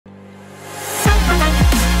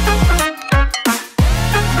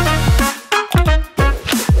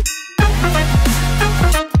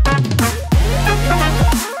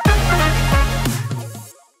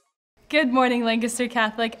Good morning, Lancaster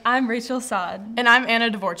Catholic. I'm Rachel Sod. And I'm Anna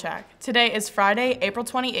Dvorak. Today is Friday, April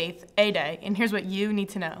 28th, A-Day, and here's what you need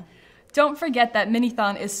to know. Don't forget that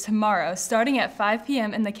Minithon is tomorrow, starting at 5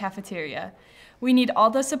 p.m. in the cafeteria. We need all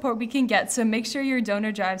the support we can get, so make sure your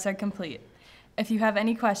donor drives are complete. If you have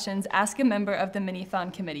any questions, ask a member of the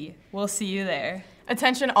Minithon committee. We'll see you there.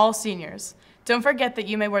 Attention all seniors. Don't forget that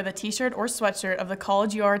you may wear the t-shirt or sweatshirt of the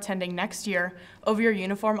college you are attending next year over your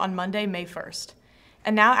uniform on Monday, May 1st.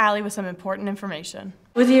 And now Allie with some important information.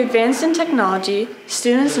 With the advance in technology,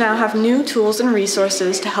 students now have new tools and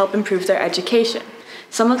resources to help improve their education.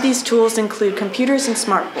 Some of these tools include computers and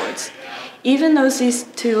smartboards. Even though these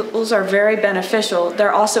tools are very beneficial,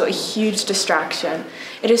 they're also a huge distraction.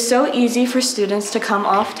 It is so easy for students to come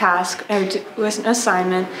off task or do an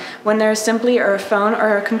assignment when there is simply a phone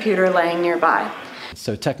or a computer laying nearby.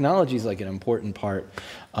 So technology is like an important part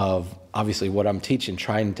of obviously what I'm teaching,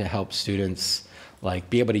 trying to help students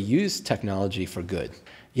be able to use technology for good.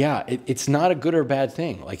 Yeah, it's not a good or bad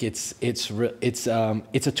thing. It's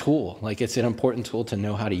a tool. It's an important tool to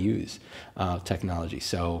know how to use technology.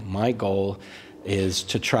 So my goal is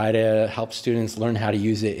to try to help students learn how to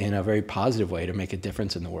use it in a very positive way to make a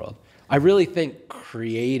difference in the world. I really think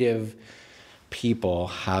creative people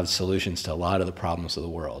have solutions to a lot of the problems of the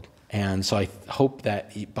world. And so I hope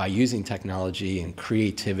that by using technology and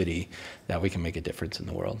creativity that we can make a difference in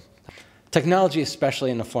the world. Technology, especially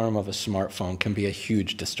in the form of a smartphone, can be a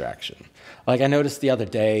huge distraction. I noticed the other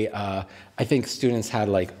day, I think students had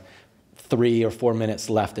 3 or 4 minutes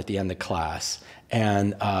left at the end of class,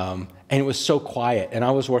 and it was so quiet, and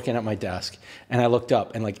I was working at my desk, and I looked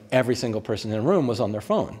up, and every single person in the room was on their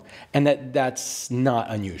phone, and that's not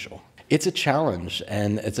unusual. It's a challenge,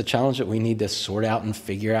 and it's a challenge that we need to sort out and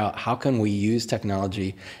figure out how can we use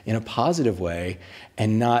technology in a positive way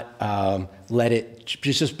and not let it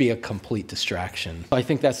just be a complete distraction. I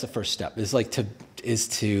think that's the first step, is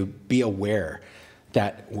to be aware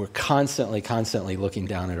that we're constantly looking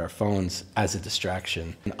down at our phones as a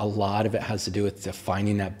distraction. A lot of it has to do with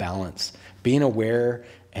finding that balance, being aware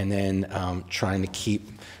and then trying to keep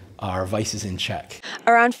our vices in check.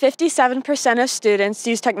 Around 57% of students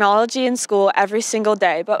use technology in school every single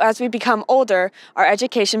day, but as we become older, our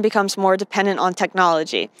education becomes more dependent on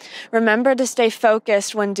technology. Remember to stay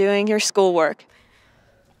focused when doing your schoolwork.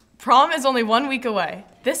 Prom is only 1 week away.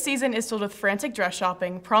 This season is filled with frantic dress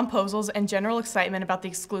shopping, promposals, and general excitement about the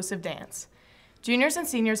exclusive dance. Juniors and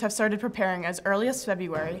seniors have started preparing as early as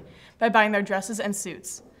February by buying their dresses and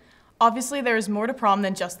suits. Obviously, there is more to prom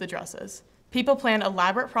than just the dresses. People plan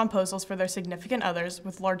elaborate promposals for their significant others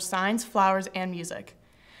with large signs, flowers, and music.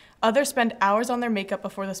 Others spend hours on their makeup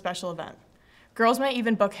before the special event. Girls may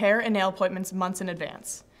even book hair and nail appointments months in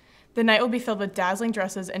advance. The night will be filled with dazzling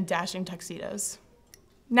dresses and dashing tuxedos.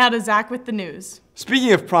 Now to Zach with the news.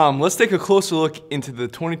 Speaking of prom, let's take a closer look into the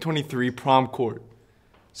 2023 prom court.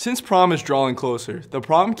 Since prom is drawing closer, the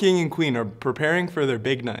prom king and queen are preparing for their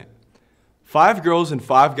big night. 5 girls and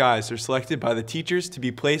 5 guys are selected by the teachers to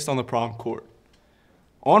be placed on the prom court.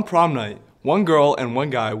 On prom night, 1 girl and 1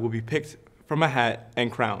 guy will be picked from a hat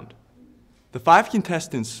and crowned. The 5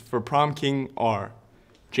 contestants for prom king are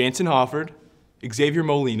Jansen Hofford, Xavier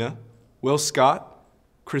Molina, Will Scott,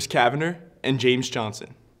 Chris Kavanagh, and James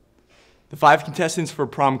Johnson. The 5 contestants for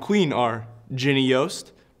prom queen are Ginny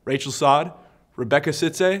Yost, Rachel Sod, Rebecca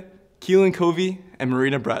Sitze, Keelan Covey, and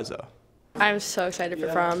Marina Brazo. I'm so excited for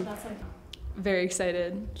prom. Very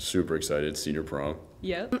excited. Super excited, senior prom.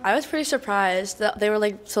 Yep. I was pretty surprised that they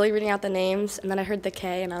were slowly reading out the names, and then I heard the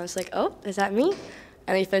K, and I was like, oh, is that me?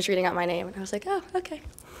 And they finished reading out my name, and I was like, oh, okay.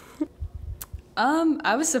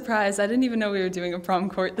 I was surprised. I didn't even know we were doing a prom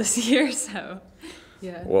court this year, so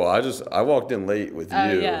yeah. Well, I walked in late with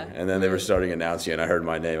you, yeah. And then they were starting announcing, and I heard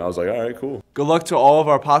my name. I was like, all right, cool. Good luck to all of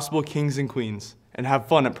our possible kings and queens, and have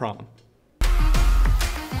fun at prom.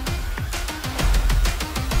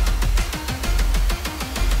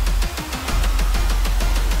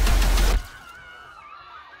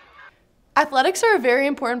 Athletics are a very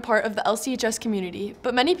important part of the LCHS community,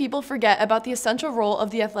 but many people forget about the essential role of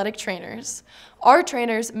the athletic trainers. Our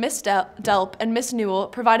trainers, Miss Delp and Miss Newell,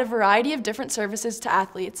 provide a variety of different services to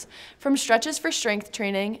athletes, from stretches for strength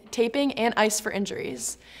training, taping, and ice for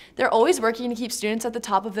injuries. They're always working to keep students at the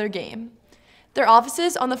top of their game. Their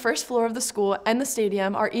offices on the first floor of the school and the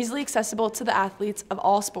stadium are easily accessible to the athletes of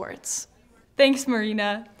all sports. Thanks,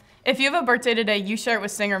 Marina. If you have a birthday today, you share it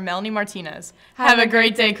with singer Melanie Martinez. Have a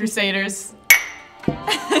great day, Crusaders. You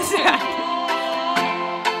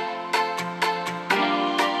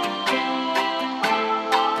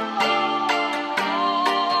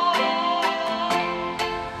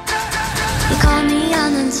call me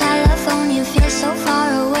on the telephone, you feel so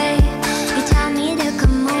far away.